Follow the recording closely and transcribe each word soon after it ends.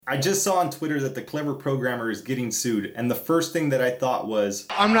I just saw on Twitter that the Clever Programmer is getting sued, and the first thing that I thought was,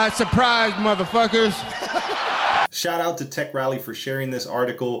 I'm not surprised, motherfuckers. Shout out to Tech Rally for sharing this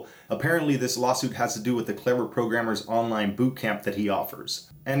article. Apparently this lawsuit has to do with the Clever Programmer's online bootcamp that he offers.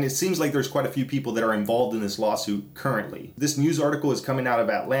 And it seems like there's quite a few people that are involved in this lawsuit currently. This news article is coming out of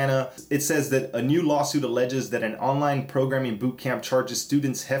Atlanta. It says that a new lawsuit alleges that an online programming bootcamp charges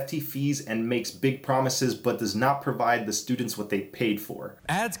students hefty fees and makes big promises but does not provide the students what they paid for.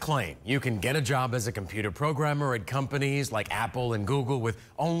 Ads claim you can get a job as a computer programmer at companies like Apple and Google with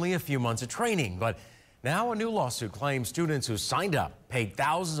only a few months of training, but now a new lawsuit claims students who signed up paid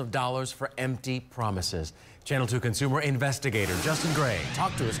thousands of dollars for empty promises. Channel 2 consumer investigator Justin Gray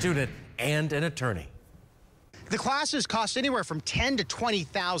talked to a student and an attorney. The classes cost anywhere from $10,000 to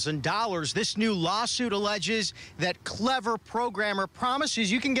 $20,000. This new lawsuit alleges that Clever Programmer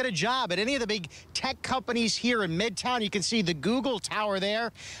promises you can get a job at any of the big tech companies here in Midtown. You can see the Google Tower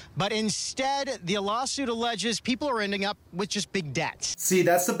there. But instead, the lawsuit alleges people are ending up with just big debts. See,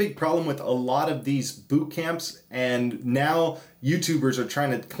 that's the big problem with a lot of these boot camps, and now YouTubers are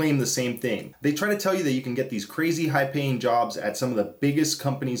trying to claim the same thing. They try to tell you that you can get these crazy high-paying jobs at some of the biggest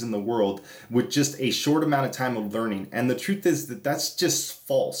companies in the world with just a short amount of time of learning. And the truth is that that's just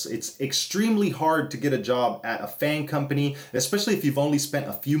false. It's extremely hard to get a job at a FAANG company, especially if you've only spent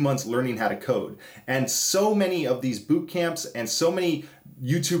a few months learning how to code. And so many of these boot camps and so many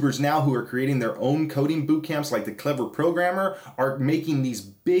YouTubers now who are creating their own coding boot camps like the Clever Programmer are making these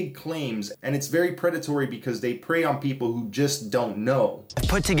big claims, and it's very predatory because they prey on people who just don't know.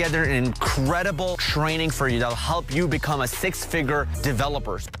 Put together an incredible training for you that'll help you become a six-figure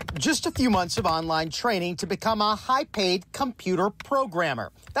developer. Just a few months of online training to become a high-paid computer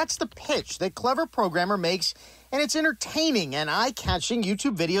programmer. That's the pitch that Clever Programmer makes, and it's entertaining and eye-catching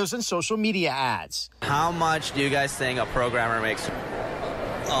YouTube videos and social media ads. How much do you guys think a programmer makes?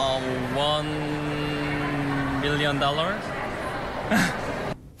 $1 million.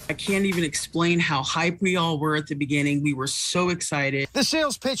 I can't even explain how hyped we all were at the beginning. We were so excited. The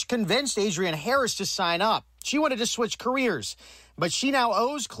sales pitch convinced Adrienne Harris to sign up. She wanted to switch careers, but she now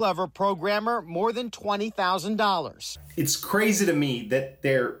owes Clever Programmer more than $20,000. It's crazy to me that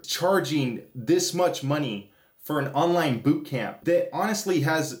they're charging this much money for an online boot camp that honestly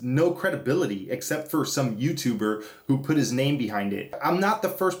has no credibility except for some YouTuber who put his name behind it. I'm not the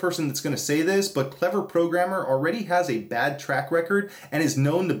first person that's going to say this, but Clever Programmer already has a bad track record and is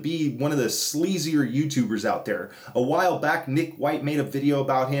known to be one of the sleazier YouTubers out there. A while back, Nick White made a video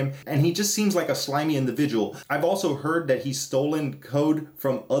about him, and he just seems like a slimy individual. I've also heard that he's stolen code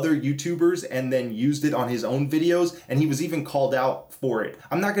from other YouTubers and then used it on his own videos, and he was even called out for it.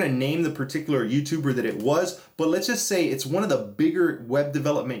 I'm not going to name the particular YouTuber that it was, but let's just say it's one of the bigger web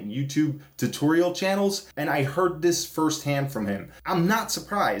development YouTube tutorial channels, and I heard this firsthand from him. I'm not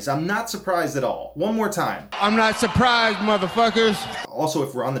surprised. I'm not surprised at all. One more time. I'm not surprised, motherfuckers. Also,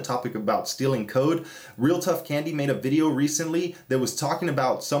 if we're on the topic about stealing code, Real Tough Candy made a video recently that was talking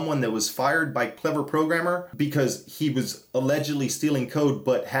about someone that was fired by Clever Programmer because he was allegedly stealing code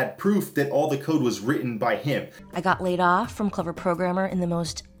but had proof that all the code was written by him. I got laid off from Clever Programmer in the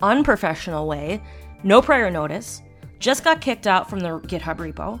most unprofessional way. No prior notice, just got kicked out from the GitHub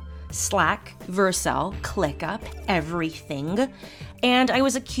repo, Slack, Vercel, ClickUp, everything, and I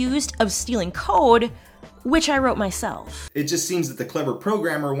was accused of stealing code, which I wrote myself. It just seems that the Clever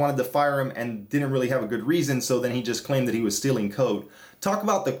Programmer wanted to fire him and didn't really have a good reason, so then he just claimed that he was stealing code. Talk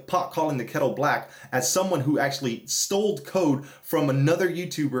about the pot calling the kettle black as someone who actually stole code from another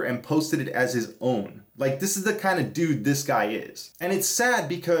YouTuber and posted it as his own. Like, this is the kind of dude this guy is. And it's sad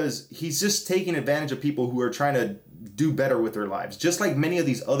because he's just taking advantage of people who are trying to do better with their lives, just like many of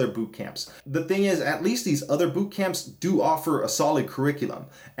these other boot camps. The thing is, at least these other boot camps do offer a solid curriculum.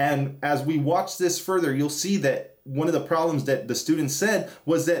 And as we watch this further, you'll see that one of the problems that the students said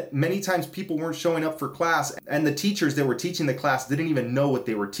was that many times people weren't showing up for class, and the teachers that were teaching the class didn't even know what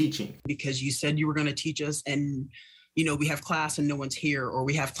they were teaching. Because you said you were going to teach us, and we have class and no one's here, or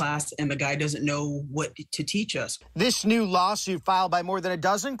we have class and the guy doesn't know what to teach us. This new lawsuit filed by more than a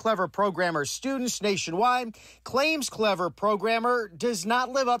dozen Clever Programmer students nationwide claims Clever Programmer does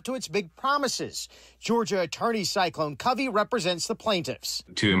not live up to its big promises. Georgia attorney Cyclone Covey represents the plaintiffs.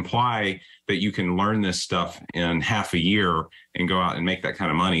 To imply that you can learn this stuff in half a year and go out and make that kind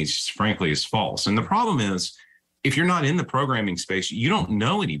of money, frankly, is false. And the problem is, if you're not in the programming space, you don't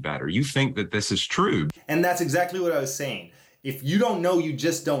know any better. You think that this is true. And that's exactly what I was saying. If you don't know, you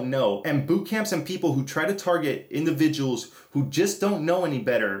just don't know. And boot camps and people who try to target individuals who just don't know any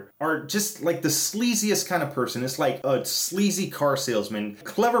better are just like the sleaziest kind of person. It's like a sleazy car salesman.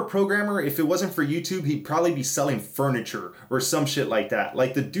 Clever programmer, if it wasn't for YouTube, he'd probably be selling furniture or some shit like that.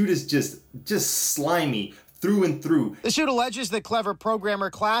 Like the dude is just slimy through and through. The suit alleges that Clever Programmer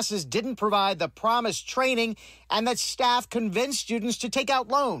classes didn't provide the promised training and that staff convinced students to take out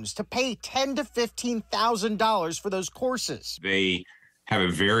loans to pay $10,000 to $15,000 for those courses. They have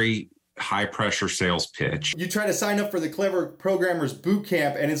a very high pressure sales pitch. You try to sign up for the Clever Programmers boot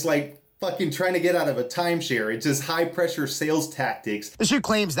camp and it's like fucking trying to get out of a timeshare. It's just high pressure sales tactics. The suit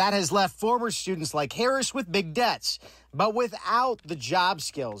claims that has left former students like Harris with big debts, but without the job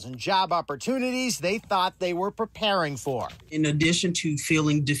skills and job opportunities they thought they were preparing for. In addition to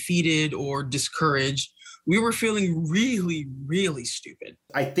feeling defeated or discouraged, we were feeling really, really stupid.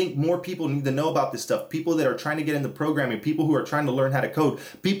 I think more people need to know about this stuff. People that are trying to get into programming, people who are trying to learn how to code,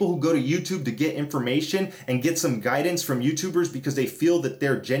 people who go to YouTube to get information and get some guidance from YouTubers because they feel that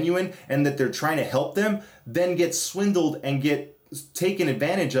they're genuine and that they're trying to help them, then get swindled and get taken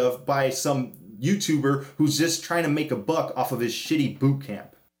advantage of by some YouTuber who's just trying to make a buck off of his shitty boot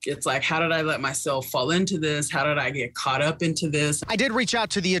camp. It's like, how did I let myself fall into this? How did I get caught up into this? I did reach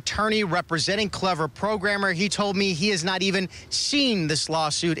out to the attorney representing Clever Programmer. He told me he has not even seen this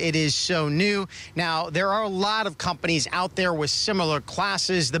lawsuit. It is so new. Now, there are a lot of companies out there with similar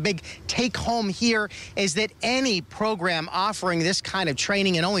classes. The big take home here is that any program offering this kind of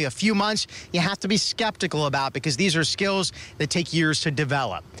training in only a few months, you have to be skeptical about because these are skills that take years to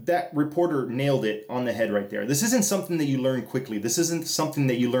develop. That reporter nailed it on the head right there. This isn't something that you learn quickly. This isn't something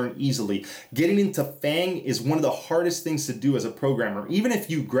that you learn easily. Getting into FANG is one of the hardest things to do as a programmer. Even if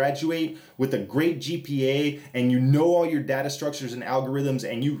you graduate with a great GPA and you know all your data structures and algorithms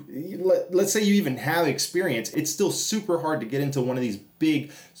and let's say you even have experience, it's still super hard to get into one of these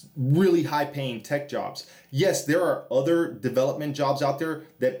big, really high paying tech jobs. Yes, there are other development jobs out there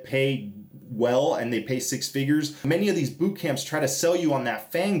that pay well and they pay six figures. Many of these boot camps try to sell you on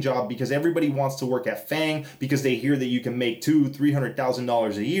that FANG job because everybody wants to work at FANG because they hear that you can make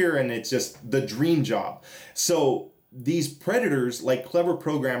 $200,000-$300,000 a year and it's just the dream job. So these predators like Clever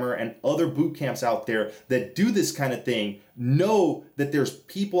Programmer and other boot camps out there that do this kind of thing know that there's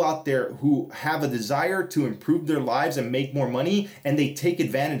people out there who have a desire to improve their lives and make more money, and they take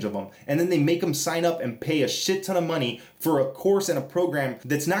advantage of them. And then they make them sign up and pay a shit ton of money for a course and a program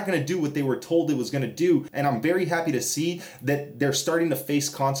that's not going to do what they were told it was going to do. And I'm very happy to see that they're starting to face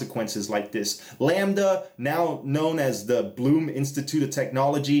consequences like this. Lambda, now known as the Bloom Institute of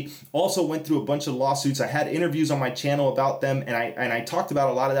Technology, also went through a bunch of lawsuits. I had interviews on my channel about them, and I talked about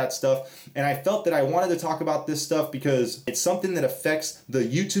a lot of that stuff. And I felt that I wanted to talk about this stuff because it's something that affects the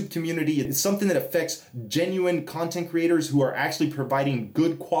YouTube community. It's something that affects genuine content creators who are actually providing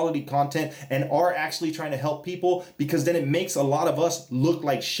good quality content and are actually trying to help people, because then it makes a lot of us look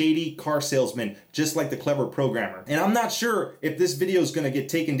like shady car salesmen, just like the Clever Programmer. And I'm not sure if this video is going to get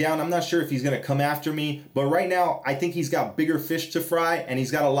taken down. I'm not sure if he's going to come after me, but right now I think he's got bigger fish to fry and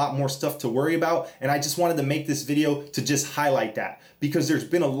he's got a lot more stuff to worry about. And I just wanted to make this video to just highlight that, because there's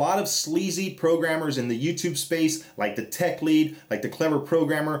been a lot of sleazy programmers in the YouTube space, like the Tech Lead, like the Clever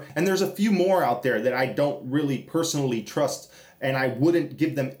Programmer, and there's a few more out there that I don't really personally trust, and I wouldn't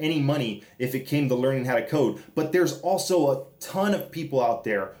give them any money if it came to learning how to code. But there's also a ton of people out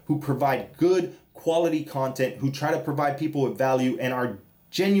there who provide good quality content, who try to provide people with value and are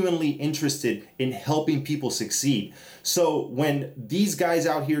genuinely interested in helping people succeed. So when these guys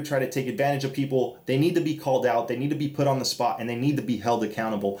out here try to take advantage of people, they need to be called out, they need to be put on the spot, and they need to be held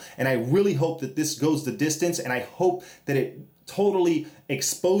accountable. And I really hope that this goes the distance, and I hope that it totally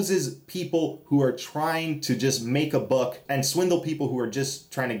exposes people who are trying to just make a buck and swindle people who are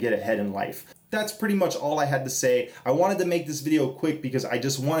just trying to get ahead in life. That's pretty much all I had to say. I wanted to make this video quick because I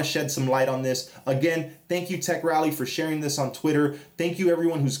just want to shed some light on this. Again, thank you Tech Rally for sharing this on Twitter. Thank you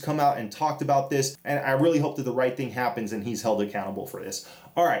everyone who's come out and talked about this. And I really hope that the right thing happens and he's held accountable for this.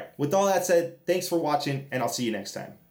 All right, with all that said, thanks for watching and I'll see you next time.